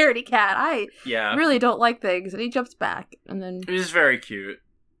scaredy cat. I really don't like things. And he jumps back. And then it is very cute.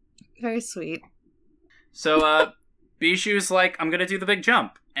 Very sweet. So, Bijou's like, I'm gonna do the big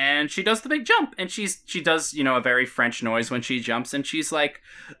jump. And she does the big jump. And she does, you know, a very French noise when she jumps. And she's like,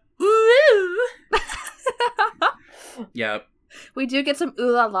 ooh. Yeah. We do get some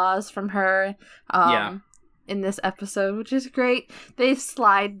ooh la las from her in this episode, which is great. They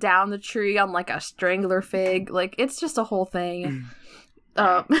slide down the tree on like a strangler fig. Like, it's just a whole thing.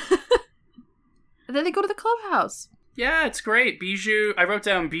 And then they go to the clubhouse. Yeah, it's great. Bijou, I wrote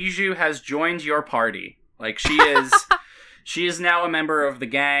down, Bijou has joined your party. Like, she is now a member of the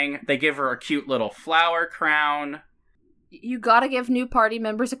gang. They give her a cute little flower crown. You gotta give new party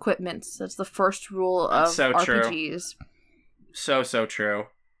members equipment. That's the first rule of RPGs. True. So true.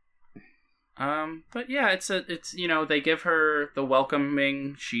 But yeah, it's you know, they give her the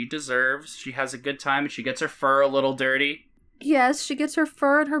welcoming she deserves. She has a good time and she gets her fur a little dirty. Yes, she gets her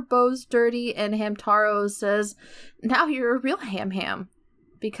fur and her bows dirty, and Hamtaro says, now you're a real ham.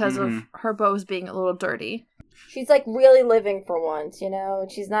 Because of her bows being a little dirty. She's, like, really living for once, you know?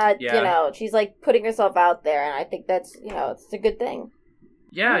 She's not, you know, she's, like, putting herself out there, and I think that's, you know, it's a good thing.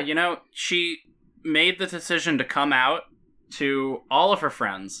 Yeah, you know, she made the decision to come out to all of her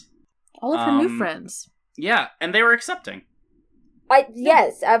friends. All of her new friends. Yeah, and they were accepting.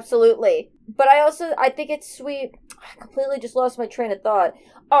 Yes, absolutely. But I think it's sweet. I completely just lost my train of thought.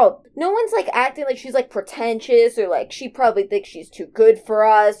 Oh, no one's, like, acting like she's, like, pretentious, or, like, she probably thinks she's too good for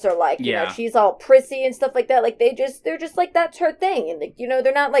us, or, like, you know, she's all prissy and stuff like that. Like, they're just, like, that's her thing. And, like, you know,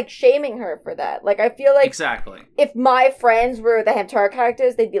 they're not, like, shaming her for that. Like, I feel like... Exactly. If my friends were the Hamtaro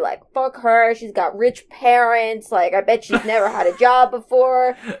characters, they'd be like, fuck her, she's got rich parents, like, I bet she's never had a job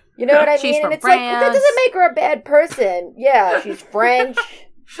before. You know what I mean? And it's France. like, that doesn't make her a bad person. Yeah, she's French.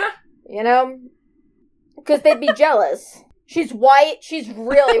 You know? Because they'd be jealous. She's white. She's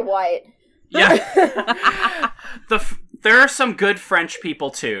really white. Yeah. There are some good French people,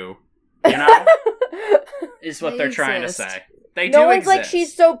 too. You know? Is what they're trying to say. They do exist. No one's like,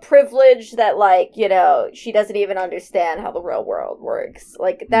 she's so privileged that, like, you know, she doesn't even understand how the real world works.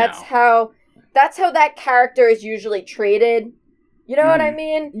 Like, that's how that character is usually treated. You know what I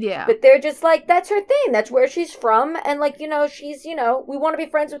mean? Yeah. But they're just like, that's her thing. That's where she's from. And, like, you know, she's, you know, we want to be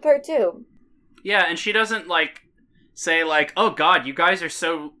friends with her, too. Yeah, and she doesn't, like, say, like, oh, God, you guys are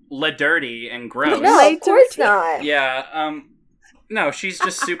so dirty and gross. No, of course not. Yeah, no, she's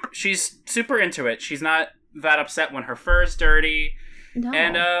just she's super into it. She's not that upset when her fur's dirty. No.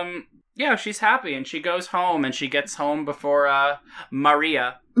 And, yeah, she's happy, and she goes home, and she gets home before,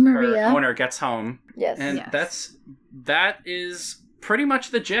 Maria, her owner, gets home. Yes. And that is pretty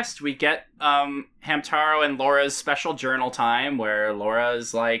much the gist. We get, Hamtaro and Laura's special journal time, where Laura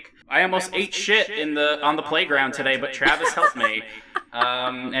is like, I almost ate shit on the playground today, but Travis helped me.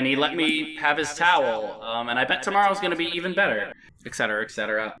 And he let me have his towel. And I bet tomorrow's going to be even better, etc.,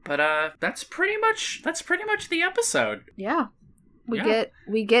 etc. But that's pretty much the episode. Yeah.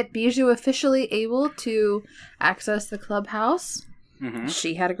 We get Bijou officially able to access the clubhouse. Mm-hmm.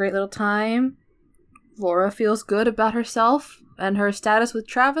 She had a great little time. Laura feels good about herself and her status with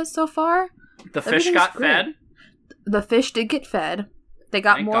Travis so far. The fish got fed. The fish did get fed. They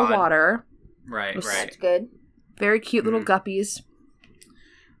got more water. Right. That's good. Very cute little guppies.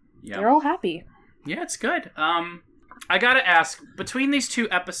 Yeah. They're all happy. Yeah, it's good. I gotta ask, between these two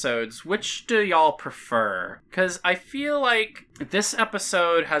episodes, which do y'all prefer? Because I feel like this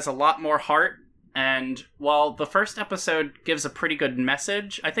episode has a lot more heart, and while the first episode gives a pretty good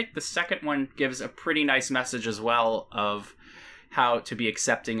message, I think the second one gives a pretty nice message as well of how to be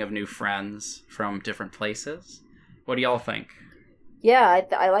accepting of new friends from different places. What do y'all think? Yeah,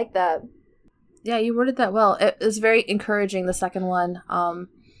 I like that. Yeah, you worded that well. It was very encouraging, the second one.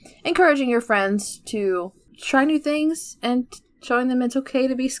 Encouraging your friends to try new things and showing them it's okay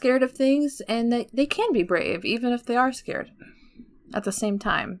to be scared of things and that they can be brave even if they are scared at the same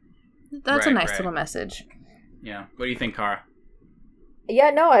time. That's a nice little message. Yeah. What do you think, Karah? Yeah,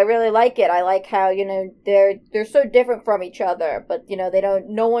 no, I really like it. I like how, they're so different from each other, but,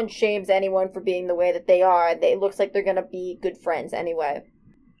 no one shames anyone for being the way that they are. It looks like they're going to be good friends anyway.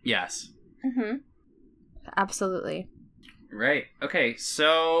 Yes. Mm-hmm. Absolutely. Right. Okay,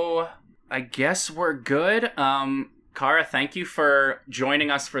 so I guess we're good. Karah, thank you for joining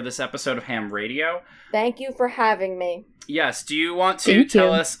us for this episode of Ham Radio. Thank you for having me. Yes, do you want to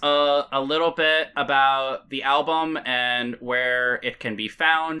tell us a little bit about the album and where it can be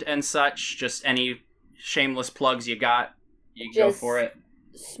found and such? Just any shameless plugs you got? You go for it.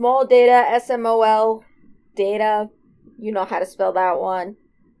 Smol Data, SMOL Data. You know how to spell that one.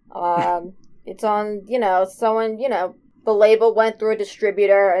 It's on, the label went through a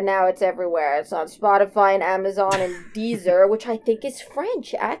distributor and now it's everywhere. It's on Spotify and Amazon and Deezer, which I think is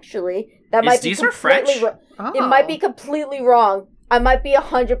French, actually. That might be Deezer French? It might be completely wrong. I might be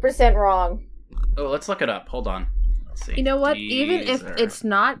 100% wrong. Oh, let's look it up. Hold on. Let's see. You know what? Even if it's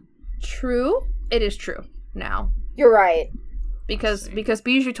not true, it is true now. You're right. Because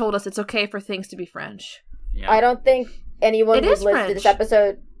Bijou told us it's okay for things to be French. Yeah. I don't think anyone would listen to this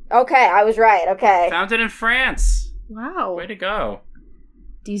episode. Okay, I was right. Okay. Founded in France. Wow. Way to go.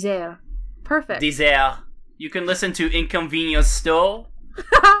 Deezer. Perfect. Deezer. You can listen to Inconvenience Store.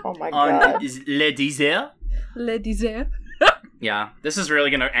 Oh my god. On Le Deezer. Le Deezer. Yeah, this is really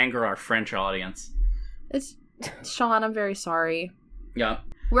going to anger our French audience. It's Sean, I'm very sorry. Yeah.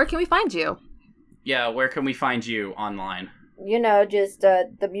 Where can we find you? Yeah, where can we find you online? Just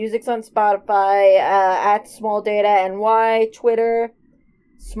the music's on Spotify, at Smol Data NY, Twitter,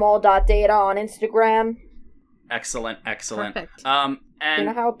 smol.data on Instagram. Excellent. Perfect. And you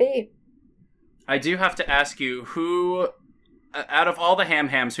know how it be. I do have to ask you, who, out of all the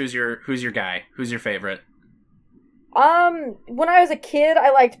hams, who's your guy? Who's your favorite? When I was a kid,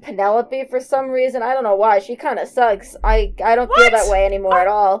 I liked Penelope for some reason. I don't know why. She kind of sucks. I don't feel that way anymore at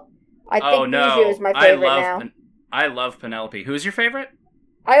all. I think Bijou is my favorite now. I love Penelope. Who's your favorite?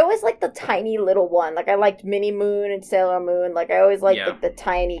 I always liked the tiny little one. Like, I liked Minnie Moon and Sailor Moon. Like, I always liked the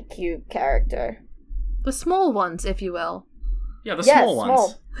tiny, cute character. The small ones, if you will. Yeah, the small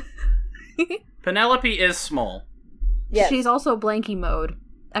ones. Penelope is small. Yes. She's also Blanky mode.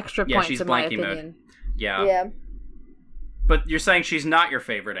 Extra points, she's in my Blanky opinion. Mode. Yeah. But you're saying she's not your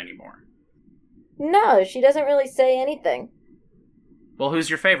favorite anymore? No, she doesn't really say anything. Well, who's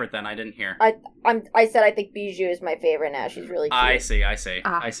your favorite then? I didn't hear. I said I think Bijou is my favorite now. She's really cute. I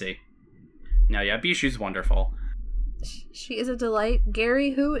see. No, yeah, Bijou's wonderful. She is a delight.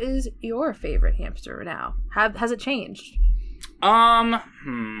 Gary, who is your favorite hamster now? Has it changed? I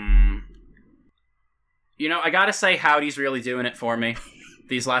gotta say, Howdy's really doing it for me.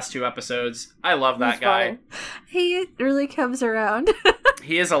 These last two episodes. I love that guy. Fun. He really comes around.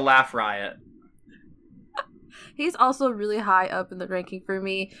 He is a laugh riot. He's also really high up in the ranking for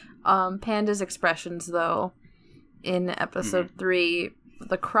me. Panda's expressions, though, in episode 3,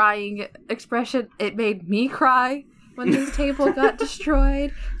 the crying expression, it made me cry when his table got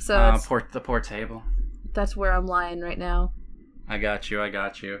destroyed. So the poor table. That's where I'm lying right now. I got you. All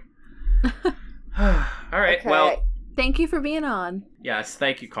right, okay. Well... Thank you for being on. Yes,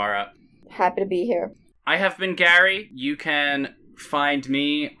 thank you, Karah. Happy to be here. I have been Gary. You can find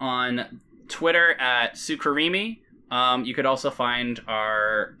me on Twitter at Sukarimi. You could also find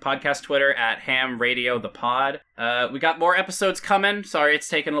our podcast Twitter at Ham Radio the Pod. We got more episodes coming. Sorry it's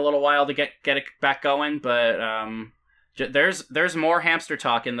taken a little while to get it back going, but there's more hamster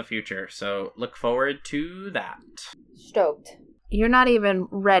talk in the future, so look forward to that. Stoked. you're not even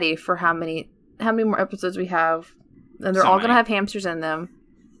ready for how many more episodes we have. And they're So all many. going to have hamsters in them,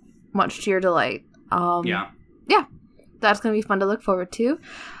 much to your delight. Yeah, that's going to be fun to look forward to.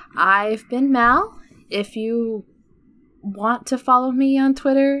 I've been Mal. If you want to follow me on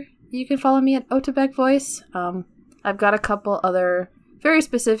Twitter, you can follow me at Otebek Voice. I've got a couple other very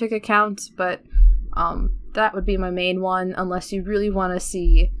specific accounts, but that would be my main one, unless you really want to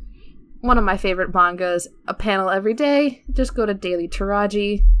see one of my favorite mangas, a panel every day. Just go to Daily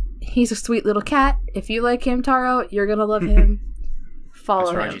Taraji. He's a sweet little cat. If you like him, Taro, you're going to love him.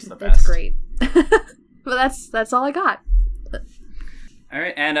 Follow him. Taraji's the That's best. great. But that's all I got. All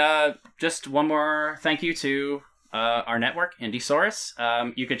right, and just one more thank you to our network,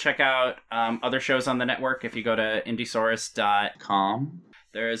 Indiesaurus. You can check out other shows on the network if you go to indiesaurus.com.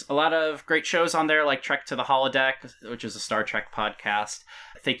 There's a lot of great shows on there, like Trek to the Holodeck, which is a Star Trek podcast.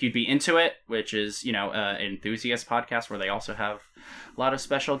 I think you'd be into it, which is, an enthusiast podcast where they also have a lot of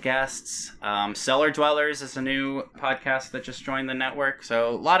special guests. Cellar Dwellers is a new podcast that just joined the network.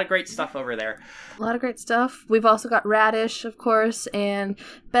 So a lot of great stuff over there. A lot of great stuff. We've also got Radish, of course, and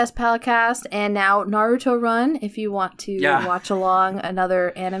Best Palcast, and now Naruto Run, if you want to watch along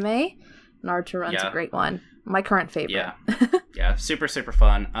another anime. Naruto Run's a great one. My current favorite. Yeah, super, super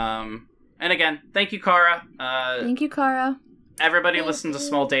fun. And again, thank you, Karah. Thank you, Karah. Everybody listen to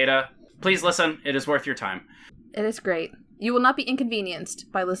Smol Data. Please listen. It is worth your time. It is great. You will not be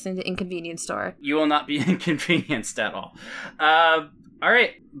inconvenienced by listening to Inconvenience Store. You will not be inconvenienced at all. All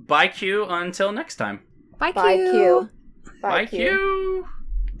right. Bye, Q. Until next time. Bye, Q. Bye, Q.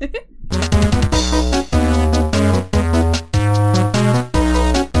 Bye, Q.